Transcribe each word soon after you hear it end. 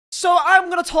So I'm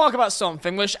going to talk about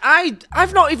something which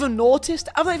I've not even noticed,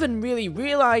 I've not even really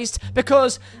realised,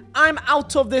 because I'm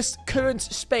out of this current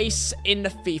space in the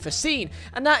FIFA scene.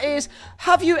 And that is,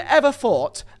 have you ever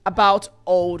thought about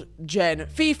old gen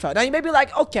FIFA? Now you may be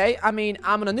like, okay, I mean,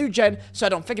 I'm on a new gen, so I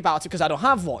don't think about it because I don't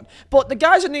have one. But the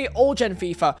guys in the old gen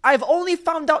FIFA, I've only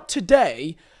found out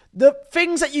today the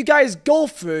things that you guys go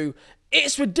through.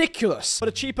 It's ridiculous. For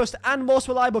the cheapest and most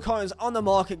reliable coins on the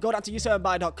market, go down to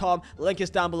u7buy.com. Link is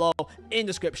down below in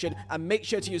description. And make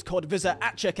sure to use code Vizeh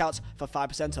at checkout for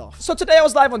 5% off. So today I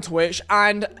was live on Twitch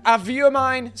and a viewer of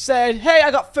mine said, hey,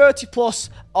 I got 30 plus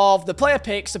of the player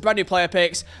picks, the brand new player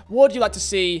picks. Would you like to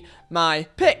see my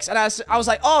picks? And I was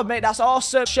like, oh, mate, that's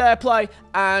awesome. Share play.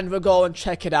 And we'll go and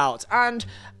check it out. And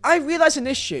I realized an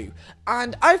issue,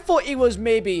 and I thought it was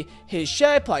maybe his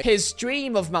share play, his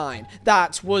stream of mine,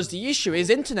 that was the issue,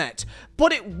 his internet,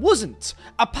 but it wasn't.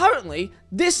 Apparently,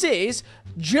 this is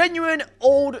genuine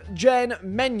old gen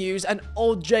menus and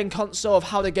old gen console of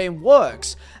how the game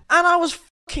works, and I was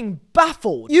fucking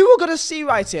baffled. You were gonna see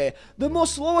right here the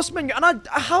most slowest menu, and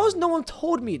how has no one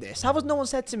told me this? How has no one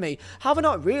said to me? How have I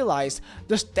not realized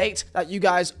the state that you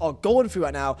guys are going through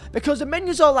right now? Because the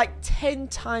menus are like 10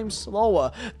 times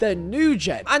slower than new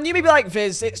gen. And you may be like,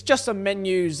 Viz, it's just some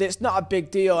menus, it's not a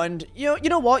big deal. And you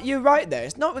know what, you're right there,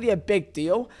 it's not really a big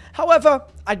deal. However,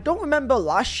 I don't remember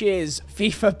last year's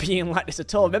FIFA being like this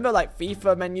at all. Remember like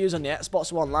FIFA menus on the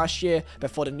Xbox One last year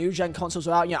before the new gen consoles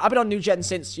were out? You know, I've been on new gen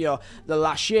since, you know, the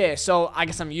last year, so I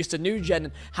guess I'm used to new gen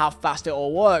and how fast it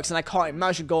all works, and I can't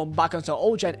imagine going back onto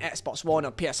old gen Xbox One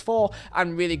or PS4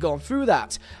 and really going through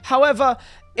that. However,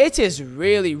 it is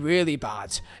really, really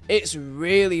bad. It's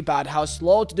really bad. How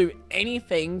slow to do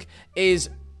anything is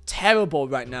terrible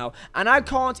right now, and I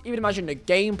can't even imagine the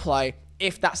gameplay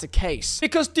if that's the case.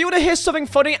 Because do you want to hear something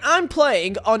funny? I'm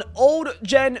playing on old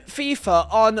gen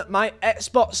FIFA on my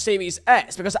Xbox Series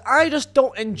X because I just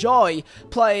don't enjoy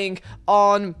playing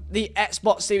on the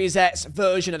Xbox Series X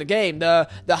version of the game. The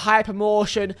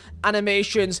hypermotion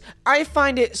animations, I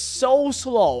find it so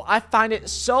slow. I find it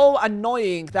so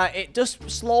annoying that it just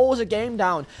slows the game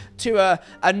down to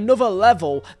another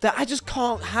level that I just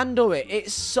can't handle it.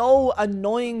 It's so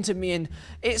annoying to me, and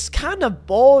it's kind of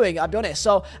boring, I'll be honest.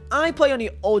 So I play on the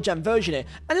old gen version here,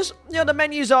 and just, you know, the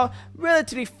menus are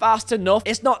relatively fast enough.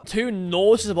 It's not too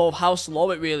noticeable of how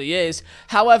slow it really is.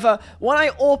 However, when I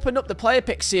open up the player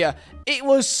picks here, it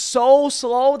was so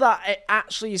slow that it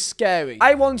actually is scary.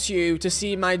 I want you to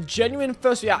see my genuine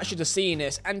first reaction to seeing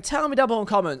this, and tell me down below in the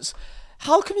comments,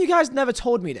 how come you guys never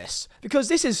told me this? Because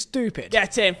this is stupid.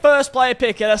 Get in, first player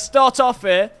pick here. Let's start off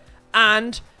here,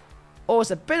 and oh,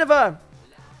 it's a bit of a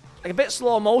bit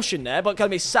slow motion there, but gonna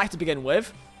be sacked to begin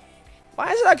with.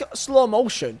 Why is it like slow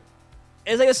motion?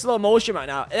 It's like a slow motion right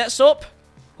now. It's up.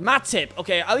 Matip.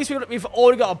 Okay, at least we've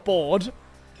already got a board.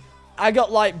 I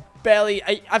got like barely.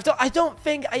 I don't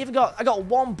think I even got. I got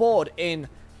one board in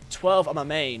 12 on my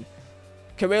main.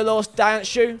 Carrillo's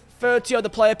Dianchu. 30 of the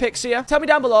player picks here. Tell me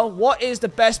down below, what is the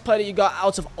best player that you got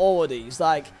out of all of these?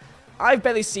 Like, I've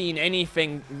barely seen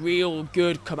anything real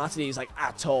good come out of these, like,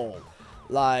 at all.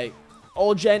 Like,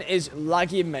 old gen is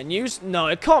laggy menus. No,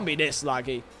 it can't be this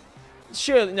laggy.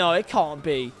 Surely, no, it can't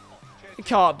be. It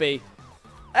can't be.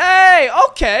 Hey,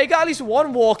 okay, got at least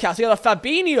one walkout. You got a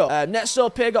Fabinho.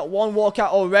 Netso here got one walkout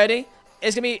already.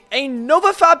 It's gonna be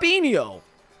another Fabinho.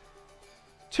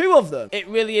 Two of them. It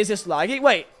really is this laggy.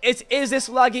 Wait, is this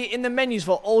laggy in the menus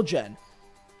for old gen?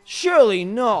 Surely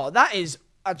no. That is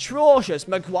atrocious.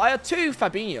 Maguire, 2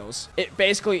 Fabinhos. It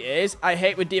basically is. I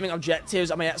hate redeeming objectives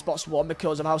on my Xbox One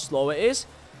because of how slow it is.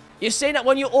 You're saying that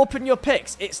when you open your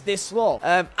picks, it's this slow.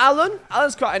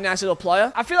 Alan's quite a nice little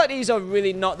player. I feel like these are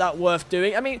really not that worth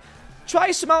doing. I mean,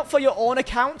 try some out for your own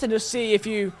account and just see if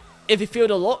you feel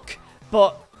the look.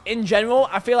 But in general,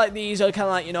 I feel like these are kind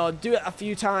of like, you know, do it a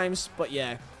few times. But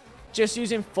yeah, just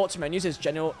using foot menus is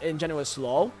in general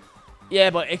slow.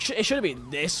 Yeah, but it shouldn't be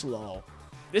this slow.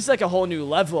 This is like a whole new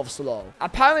level of slow.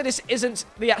 Apparently, this isn't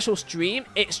the actual stream.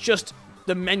 It's just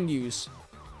the menus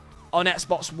on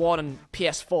Xbox One and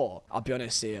PS4. I'll be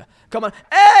honest here. Come on.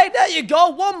 Hey, there you go.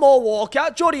 One more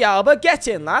walkout. Jordi Alba, get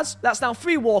in, lads. That's now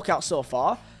 3 walkouts so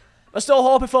far. We're still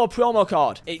hoping for a promo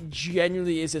card. It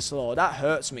genuinely is this slow. That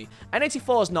hurts me. An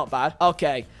 84 is not bad.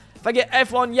 Okay. If I get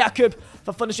F1 Jakub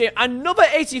for fun stream, another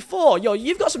 84. Yo,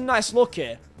 you've got some nice luck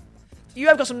here. You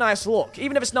have got some nice luck.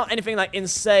 Even if it's not anything like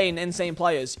insane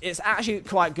players, it's actually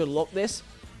quite good luck, this,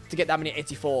 to get that many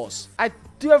 84s. I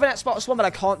do have an Xbox One, but I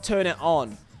can't turn it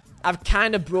on. I've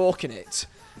kind of broken it.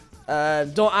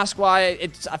 Don't ask why.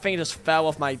 I think it just fell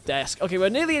off my desk. Okay, we're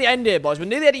nearly at the end here, boys. We're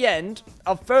nearly at the end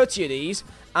of 30 of these.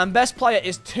 And best player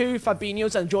is 2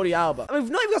 Fabinhos and Jordi Alba. I mean,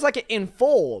 we've not even got like an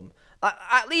inform.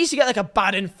 At least you get like a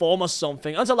bad inform or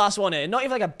something. That's the last one here. Not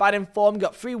even like a bad inform.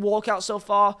 Got 3 walkouts so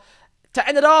far. To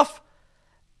end it off,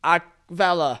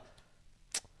 Vela.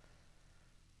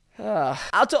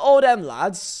 Out of all them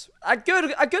lads, a good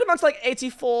amount to like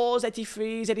 84s,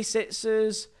 83s,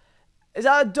 86s. Is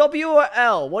that a W or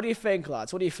L? What do you think,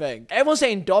 lads? What do you think? Everyone's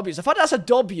saying W's. The fact that's a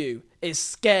W is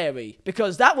scary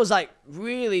because that was like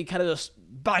really kind of just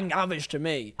bang average to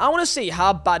me. I want to see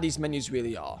how bad these menus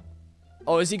really are.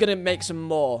 Or is he going to make some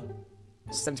more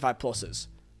 75 pluses?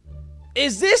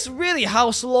 Is this really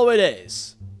how slow it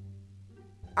is?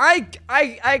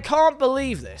 I can't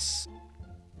believe this.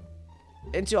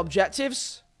 Into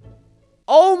objectives.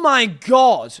 Oh my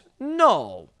god.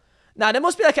 No. Now, there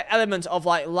must be like an element of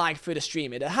like lag through the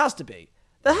stream. There has to be.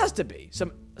 There has to be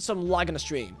some lag on the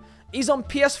stream. He's on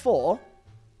PS4.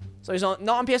 So he's not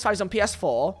on PS5, he's on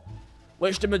PS4.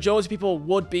 Which the majority of people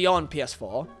would be on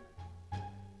PS4.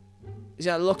 He's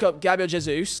going to look up Gabriel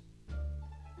Jesus.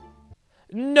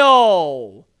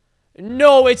 No.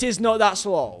 No, it is not that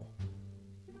slow.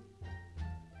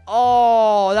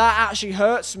 Oh, that actually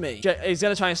hurts me. He's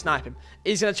going to try and snipe him.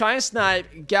 He's going to try and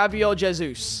snipe Gabriel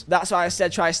Jesus. That's why I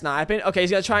said try sniping. Okay,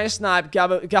 he's going to try and snipe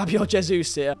Gabriel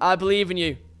Jesus here. I believe in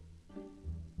you.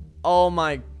 Oh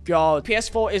my god.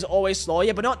 PS4 is always slow.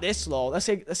 Yeah, but not this slow. Let's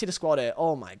see the squad here.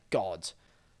 Oh my god.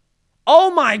 Oh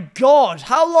my god.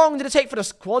 How long did it take for the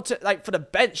squad to, like, for the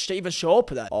bench to even show up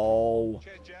there? Oh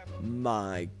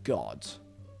my god.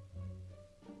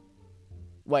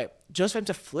 Wait, just for him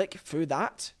to flick through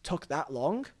that took that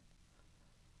long?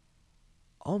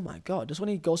 Oh my god, just when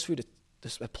he goes through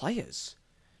the players.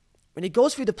 When he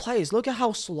goes through the players, look at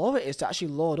how slow it is to actually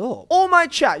load up. All my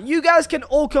chat, you guys can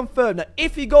all confirm that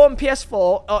if you go on PS4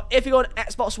 or if you go on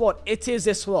Xbox One, it is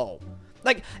this slow.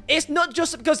 Like, it's not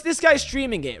just because this guy's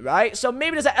streaming it, right? So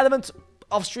maybe there's an element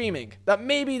of streaming that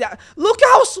maybe that... Look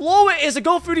how slow it is to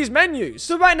go through these menus.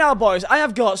 So right now, boys, I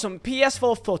have got some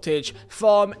PS4 footage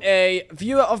from a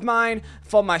viewer of mine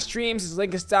from my streams. His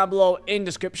link is down below in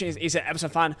description. He's an Everton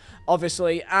fan,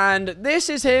 obviously. And this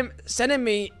is him sending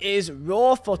me his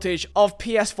raw footage of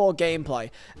PS4 gameplay.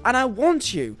 And I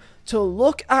want you to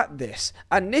look at this.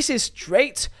 And this is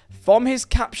straight from his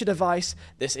capture device.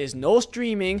 This is no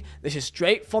streaming. This is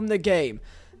straight from the game.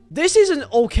 This isn't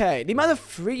okay. The amount of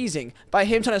freezing by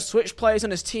him trying to switch players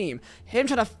on his team, him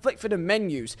trying to flick through the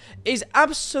menus, is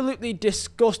absolutely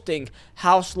disgusting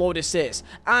how slow this is.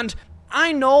 And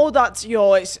I know that,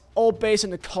 it's all based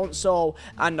on the console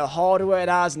and the hardware it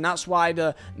has, and that's why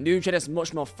the new gen is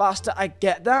much more faster. I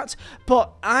get that.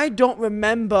 But I don't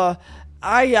remember...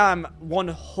 I am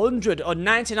 100 or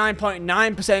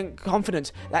 99.9%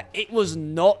 confident that it was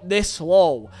not this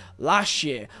slow last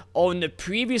year or in the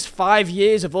previous 5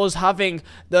 years of us having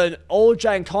the old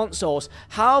gen consoles.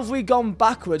 How have we gone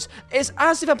backwards? It's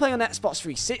as if I'm playing on Xbox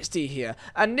 360 here,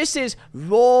 and this is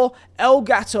raw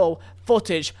Elgato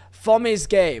footage from his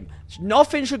game.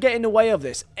 Nothing should get in the way of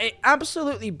this. It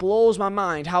absolutely blows my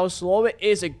mind how slow it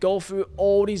is to go through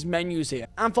all these menus here.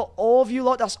 And for all of you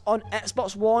lot that's on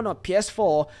Xbox One or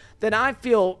PS4, then I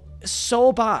feel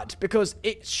so bad because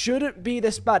it shouldn't be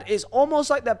this bad. It's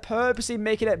almost like they're purposely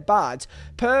making it bad,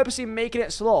 purposely making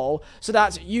it slow so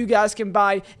that you guys can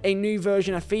buy a new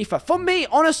version of FIFA. For me,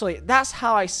 honestly, that's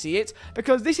how I see it,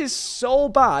 because this is so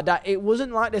bad that it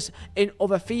wasn't like this in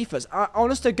other FIFAs.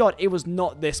 Honest to God, it was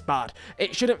not this bad.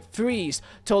 It shouldn't freeze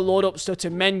to load up stuff to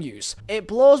menus. It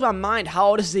blows my mind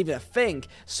how this is even a thing.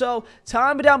 So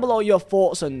tell me down below your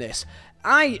thoughts on this.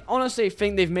 I honestly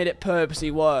think they've made it purposely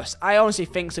worse. I honestly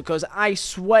think so, because I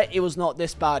swear it was not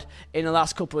this bad in the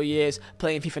last couple of years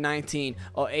playing FIFA 19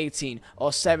 or 18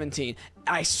 or 17.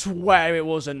 I swear it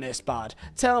wasn't this bad.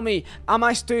 Tell me, am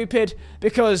I stupid?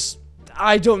 Because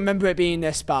I don't remember it being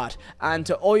this bad. And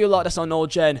to all you lot that's on old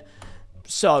gen,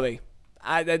 sorry.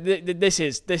 This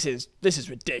is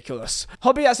ridiculous.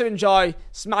 Hope you guys enjoy.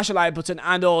 Smash the like button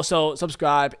and also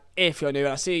subscribe if you're new. And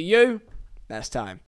I'll see you next time.